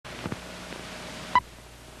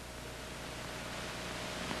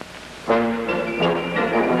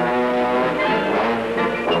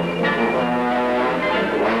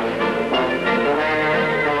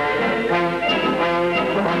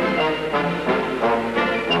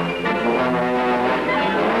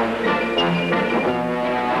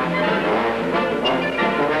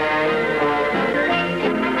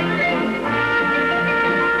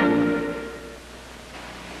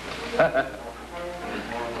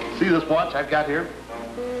See this watch I've got here?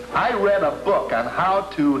 I read a book on how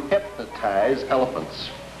to hypnotize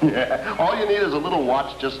elephants. Yeah. All you need is a little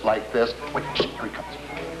watch just like this. Wait, here he comes.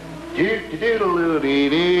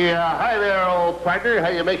 Hi there, old partner. How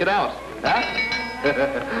you make it out? Huh?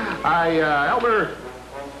 Elmer,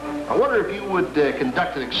 I wonder if you would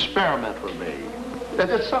conduct an experiment with me.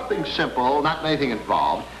 It's something simple, not anything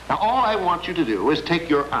involved. Now, all I want you to do is take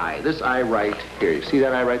your eye, this eye right here. You see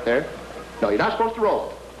that eye right there? No, you're not supposed to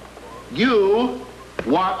roll it. You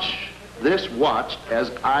watch this watch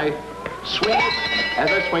as I swing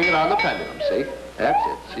it on the pendulum, see? That's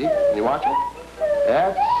it, see? Can you watch it?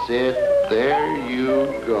 That's it. There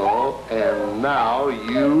you go. And now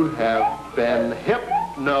you have been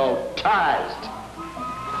hypnotized.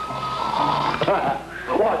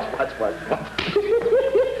 Watch.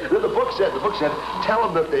 The book said, tell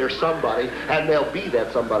them that they're somebody, and they'll be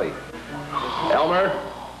that somebody. Elmer,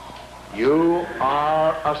 you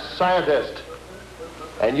are a scientist,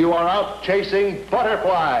 and you are out chasing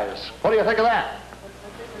butterflies. What do you think of that?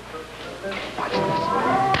 Watch this.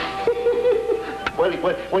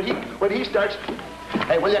 When he starts,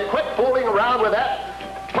 hey, will you quit fooling around with that?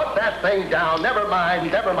 Put that thing down. Never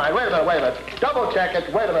mind. Wait a minute. Double check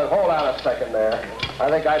it. Wait a minute. Hold on a second there. I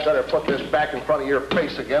think I'd better put this back in front of your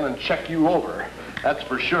face again and check you over. That's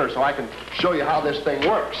for sure, so I can show you how this thing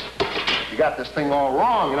works. You got this thing all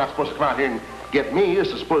wrong. You're not supposed to come out here and get me. You're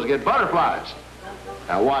supposed to get butterflies.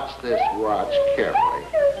 Now watch this watch carefully.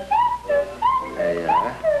 There you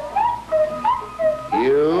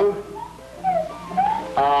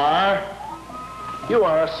are. You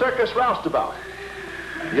are a circus roustabout.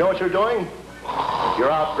 You know what you're doing?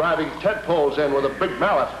 You're out driving tent poles in with a big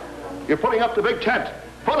mallet. You're putting up the big tent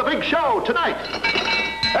for the big show tonight.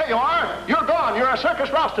 There you are. You're gone. You're a circus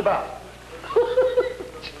roustabout.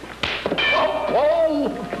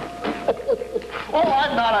 Oh,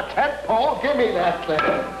 I'm not a tent pole. Give me that thing.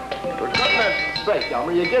 For goodness sake,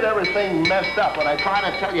 Elmer, you get everything messed up when I try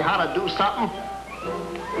to tell you how to do something.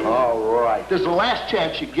 All right. This is the last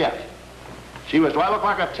chance you get. Gee whiz, do I look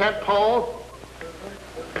like a tent pole?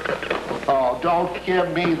 Oh, don't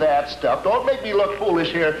give me that stuff. Don't make me look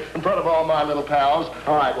foolish here in front of all my little pals.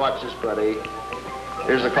 All right, watch this, buddy.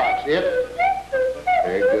 Here's the clock. See it?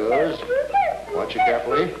 There it goes. Watch it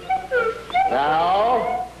carefully.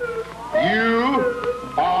 Now, you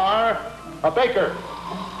are a baker.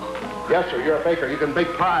 Yes, sir, you're a baker. You can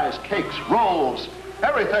bake pies, cakes, rolls,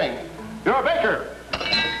 everything. You're a baker.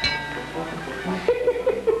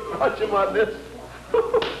 Watch him on this.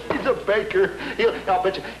 He's a baker. I'll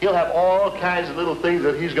bet you, he'll have all kinds of little things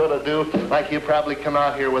that he's going to do. Like he'll probably come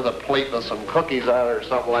out here with a plate with some cookies on it or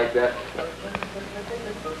something like that.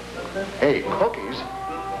 Hey, cookies?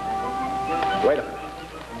 Wait a minute.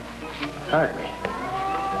 Pardon me.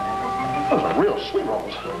 Those are real sweet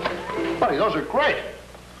rolls. Buddy, those are great.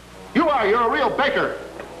 You're a real baker.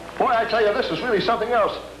 Boy, I tell you, this is really something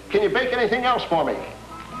else. Can you bake anything else for me?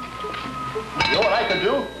 You know what I could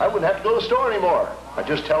do? I wouldn't have to go to the store anymore. I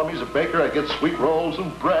just tell him he's a baker. I get sweet rolls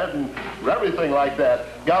and bread and everything like that.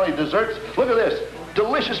 Golly, desserts. Look at this.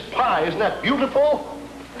 Delicious pie. Isn't that beautiful?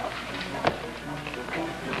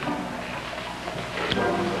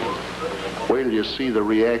 Wait till you see the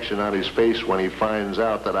reaction on his face when he finds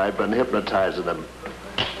out that I've been hypnotizing him.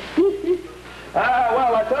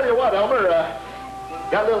 Well, I tell you what, Elmer,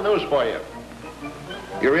 got a little news for you.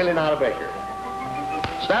 You're really not a baker.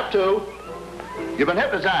 Step 2. You've been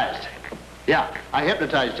hypnotized. Yeah, I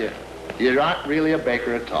hypnotized you. You're not really a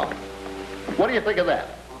baker at all. What do you think of that?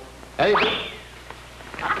 Anything?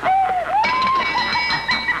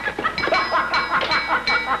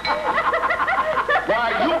 Why,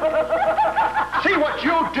 you... See what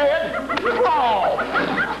you did? Oh!